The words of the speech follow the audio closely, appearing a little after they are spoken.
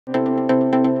Did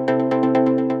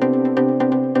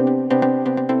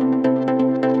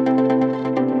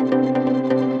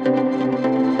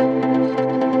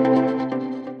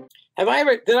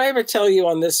I ever tell you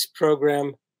on this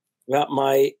program about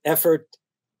my effort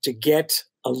to get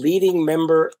a leading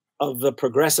member of the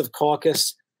Progressive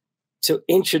Caucus to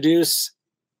introduce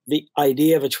the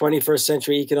idea of a 21st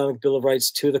century economic Bill of Rights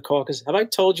to the caucus? Have I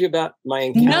told you about my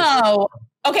encounter? No.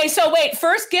 Okay, so wait,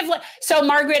 first so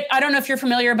Margaret, I don't know if you're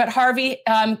familiar, but Harvey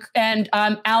and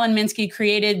Alan Minsky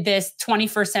created this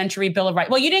 21st century Bill of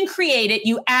Rights. Well, you didn't create it,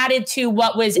 you added to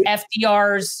what was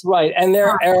FDR's. Right, and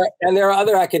there are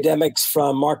other academics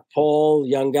from Mark Paul,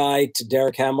 young guy, to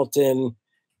Derek Hamilton,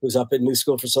 who's up at New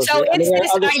School for Social. So it's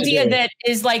this idea that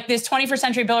is like this 21st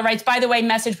century Bill of Rights. By the way,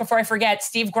 message before I forget,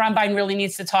 Steve Grumbine really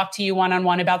needs to talk to you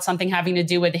one-on-one about something having to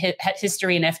do with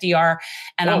history and FDR.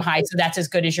 And I'm high, so that's as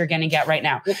good as you're going to get right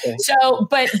now. Okay. So,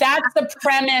 but that's the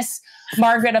premise,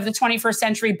 Margaret, of the 21st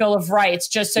century Bill of Rights,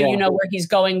 just so you know where he's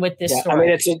going with this story. I mean,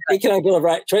 it's an economic Bill of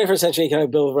Rights, 21st century economic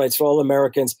Bill of Rights for all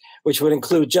Americans, which would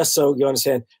include, just so you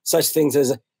understand, such things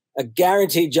as a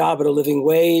guaranteed job at a living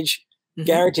wage,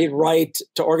 guaranteed right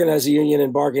to organize a union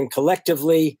and bargain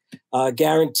collectively,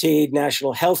 guaranteed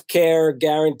national health care,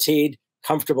 guaranteed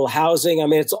comfortable housing. I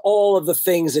mean, it's all of the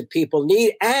things that people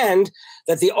need, and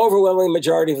that the overwhelming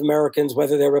majority of Americans,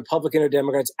 whether they're Republican or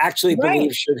Democrats, actually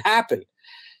believe should happen.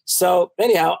 So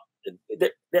anyhow,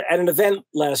 at an event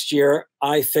last year,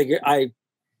 I figured I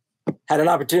had an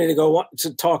opportunity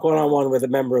to talk one-on-one with a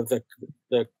member of the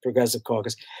Progressive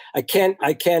Caucus. I can't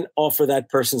offer that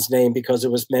person's name because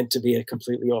it was meant to be a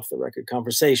completely off-the-record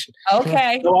conversation.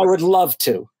 Okay. So I would love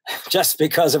to, just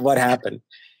because of what happened.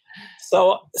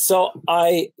 So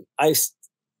I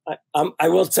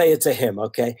will say it's a him.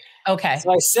 Okay. Okay.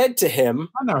 So I said to him,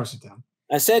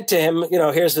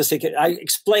 here's the secret. I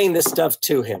explained this stuff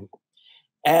to him,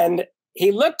 and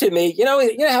he looked at me. You know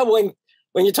how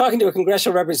when you're talking to a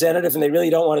congressional representative and they really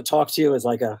don't want to talk to you, it's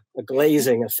like a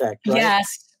glazing effect, right? Yes.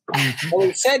 And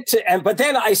he said but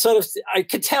then I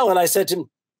could tell, and I said to him,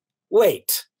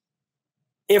 wait,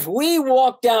 if we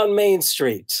walk down Main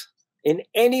Street in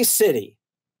any city,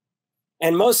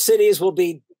 and most cities will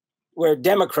be where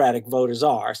Democratic voters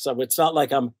are, so it's not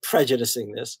like I'm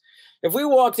prejudicing this. If we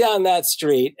walk down that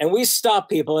street and we stop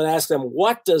people and ask them,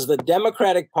 what does the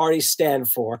Democratic Party stand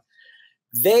for?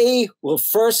 They will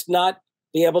first not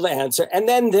be able to answer, and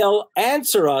then they'll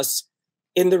answer us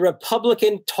in the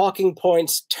Republican talking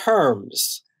points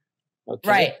terms. Okay.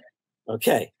 Right.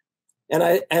 Okay. And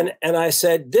I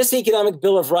said, this economic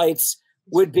Bill of Rights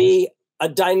would be a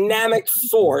dynamic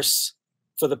force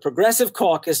for the Progressive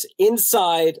Caucus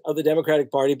inside of the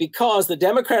Democratic Party, because the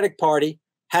Democratic Party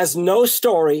has no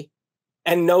story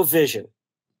and no vision.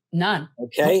 None.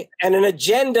 Okay. And an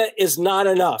agenda is not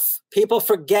enough. People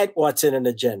forget what's in an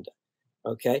agenda.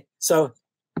 Okay. So,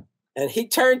 and he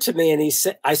turned to me and he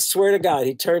said, I swear to God,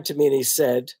 he turned to me and he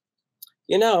said,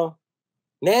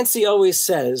 Nancy always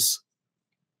says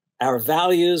our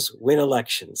values win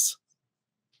elections.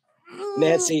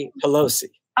 Nancy Pelosi.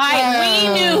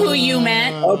 We knew who you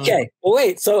meant. Okay. Well,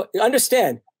 wait. So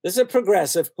understand, this is a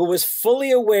progressive who was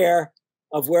fully aware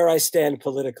of where I stand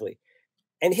politically.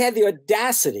 And he had the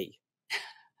audacity,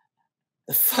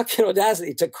 the fucking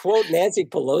audacity to quote Nancy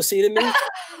Pelosi to me.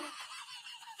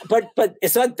 But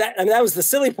it's not that. I mean, that was the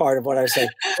silly part of what I was saying.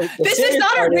 This is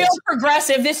not a real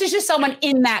progressive. This is just someone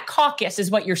in that caucus,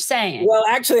 is what you're saying. Well,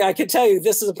 actually, I can tell you,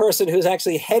 this is a person who's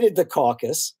actually headed the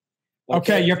caucus.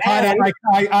 Okay, you're kind of like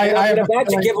I'm about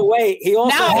to give away. He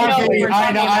also.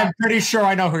 I'm pretty sure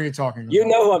I know who you're talking about. You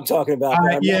know who I'm talking about.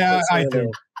 Yeah, I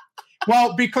do.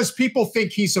 Well, because people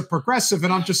think he's a progressive,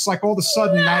 and I'm just like, all of a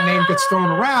sudden that name gets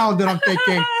thrown around, and I'm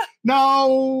thinking,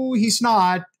 no, he's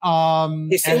not.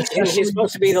 He's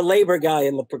supposed to be the labor guy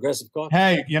in the Progressive Caucus.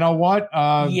 Hey, you know what?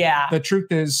 Yeah. The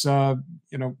truth is,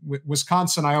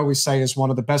 Wisconsin, I always say, is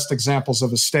one of the best examples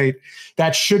of a state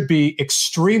that should be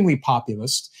extremely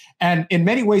populist. And in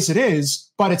many ways it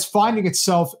is, but it's finding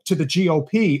itself to the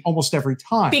GOP almost every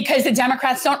time. Because the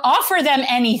Democrats don't offer them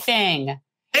anything.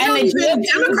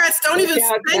 Democrats don't even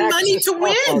spend money to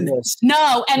win.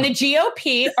 No, and the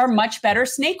GOP are much better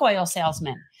snake oil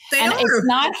salesmen. It's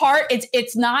not hard.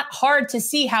 It's not hard to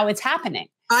see how it's happening.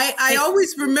 I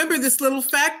always remember this little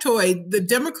factoid. The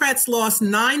Democrats lost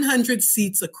 900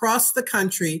 seats across the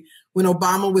country when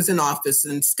Obama was in office,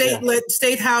 in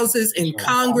state houses, in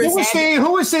Congress.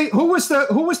 Who was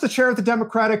the chair of the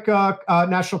Democratic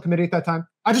National Committee at that time?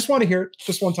 I just want to hear it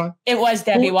just one time. It was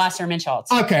Debbie Wasserman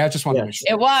Schultz. Okay, I just want to make sure.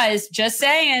 It was, just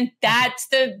saying. That's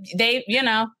So they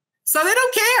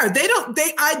don't care.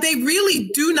 They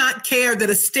really do not care that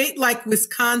a state like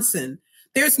Wisconsin,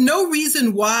 there's no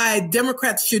reason why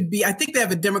Democrats should be, I think they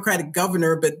have a Democratic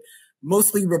governor, but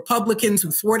mostly Republicans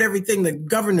who thwart everything the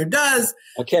governor does.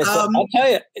 Okay, so I'll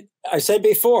tell you, I said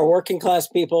before, working class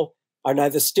people are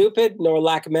neither stupid nor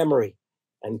lack memory.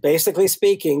 And basically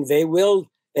speaking, they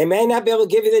may not be able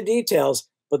to give you the details,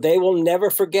 but they will never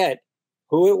forget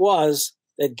who it was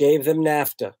that gave them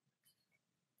NAFTA.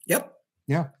 Yep.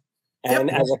 Yeah.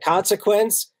 And as a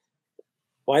consequence,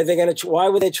 why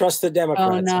would they trust the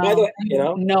Democrats? Oh, no. By the way, you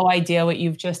know? No idea what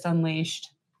you've just unleashed.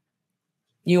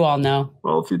 You all know.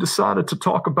 Well, if you decided to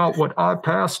talk about what I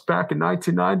passed back in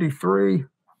 1993,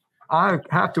 I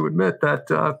have to admit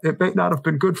that it may not have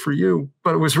been good for you,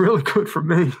 but it was really good for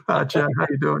me. Jen, how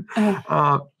you doing?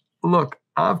 Look,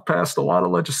 I've passed a lot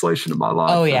of legislation in my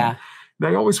life. Oh, yeah.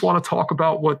 They always want to talk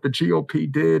about what the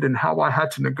GOP did and how I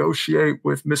had to negotiate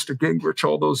with Mr. Gingrich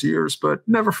all those years, but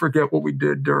never forget what we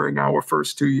did during our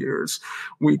first 2 years.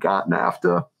 We got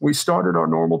NAFTA. We started our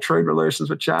normal trade relations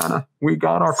with China. We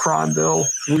got our crime bill.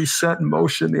 We set in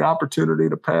motion the opportunity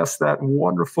to pass that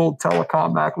wonderful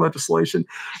Telecom Act legislation.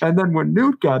 And then when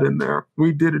Newt got in there,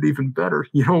 we did it even better.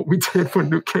 You know what we did when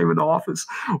Newt came into office?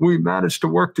 We managed to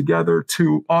work together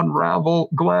to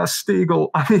unravel Glass-Steagall.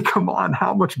 I mean, come on,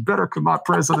 how much better could my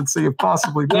presidency have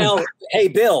possibly been? Well, hey,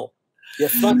 Bill, you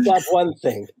fucked up one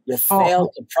thing. You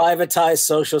failed to privatize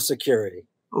Social Security.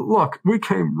 Look, we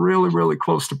came really, really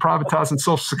close to privatizing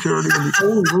Social Security. And the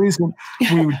only reason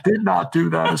we did not do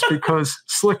that is because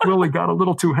Slick Willie got a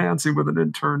little too handsy with an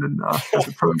intern. And as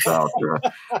it turns out,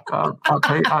 I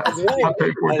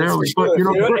paid for it dearly. But, you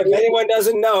know, if anyone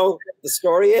doesn't know, the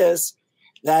story is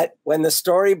that when the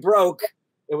story broke,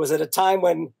 it was at a time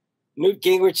when Newt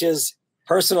Gingrich's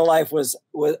personal life was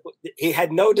he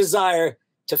had no desire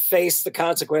to face the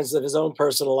consequences of his own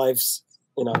personal life's,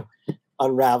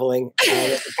 unraveling,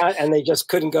 and they just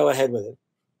couldn't go ahead with it.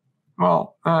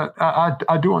 Well,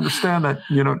 I do understand that,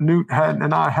 Newt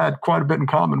and I had quite a bit in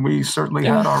common. We certainly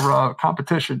had our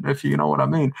competition, if you know what I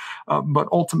mean. But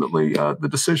ultimately, the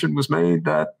decision was made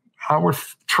that our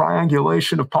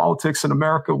triangulation of politics in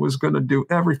America was going to do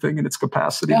everything in its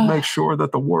capacity to make sure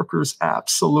that the workers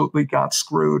absolutely got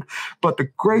screwed. But the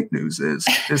great news is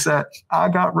that I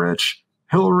got rich.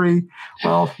 Hillary,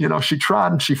 well, she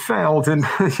tried and she failed. And,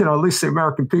 at least the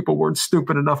American people weren't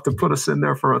stupid enough to put us in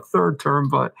there for a third term.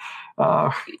 But,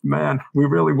 man, we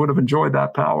really would have enjoyed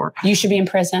that power. You should be in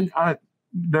prison.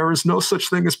 There is no such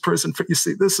thing as prison. You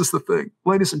see, this is the thing.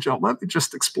 Ladies and gentlemen, let me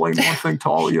just explain one thing to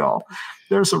all of y'all.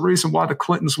 There's a reason why the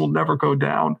Clintons will never go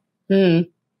down.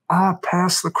 I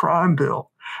passed the crime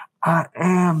bill. I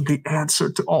am the answer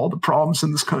to all the problems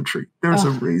in this country. There's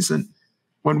a reason.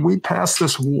 When we pass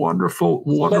this wonderful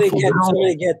bill.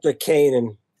 Somebody get the cane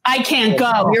and... I can't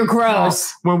go. You're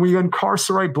gross. When we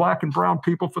incarcerate Black and brown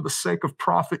people for the sake of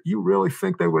profit, you really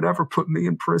think they would ever put me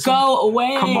in prison? Go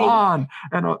away. Come on.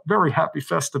 And a very happy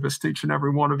Festivus to each and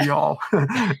every one of y'all.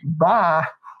 Bye.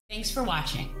 Thanks for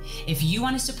watching. If you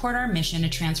want to support our mission to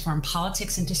transform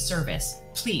politics into service,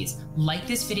 please like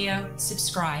this video,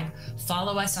 subscribe,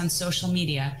 follow us on social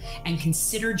media, and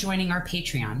consider joining our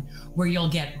Patreon, where you'll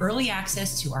get early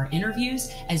access to our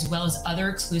interviews as well as other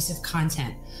exclusive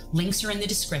content. Links are in the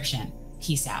description.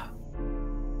 Peace out.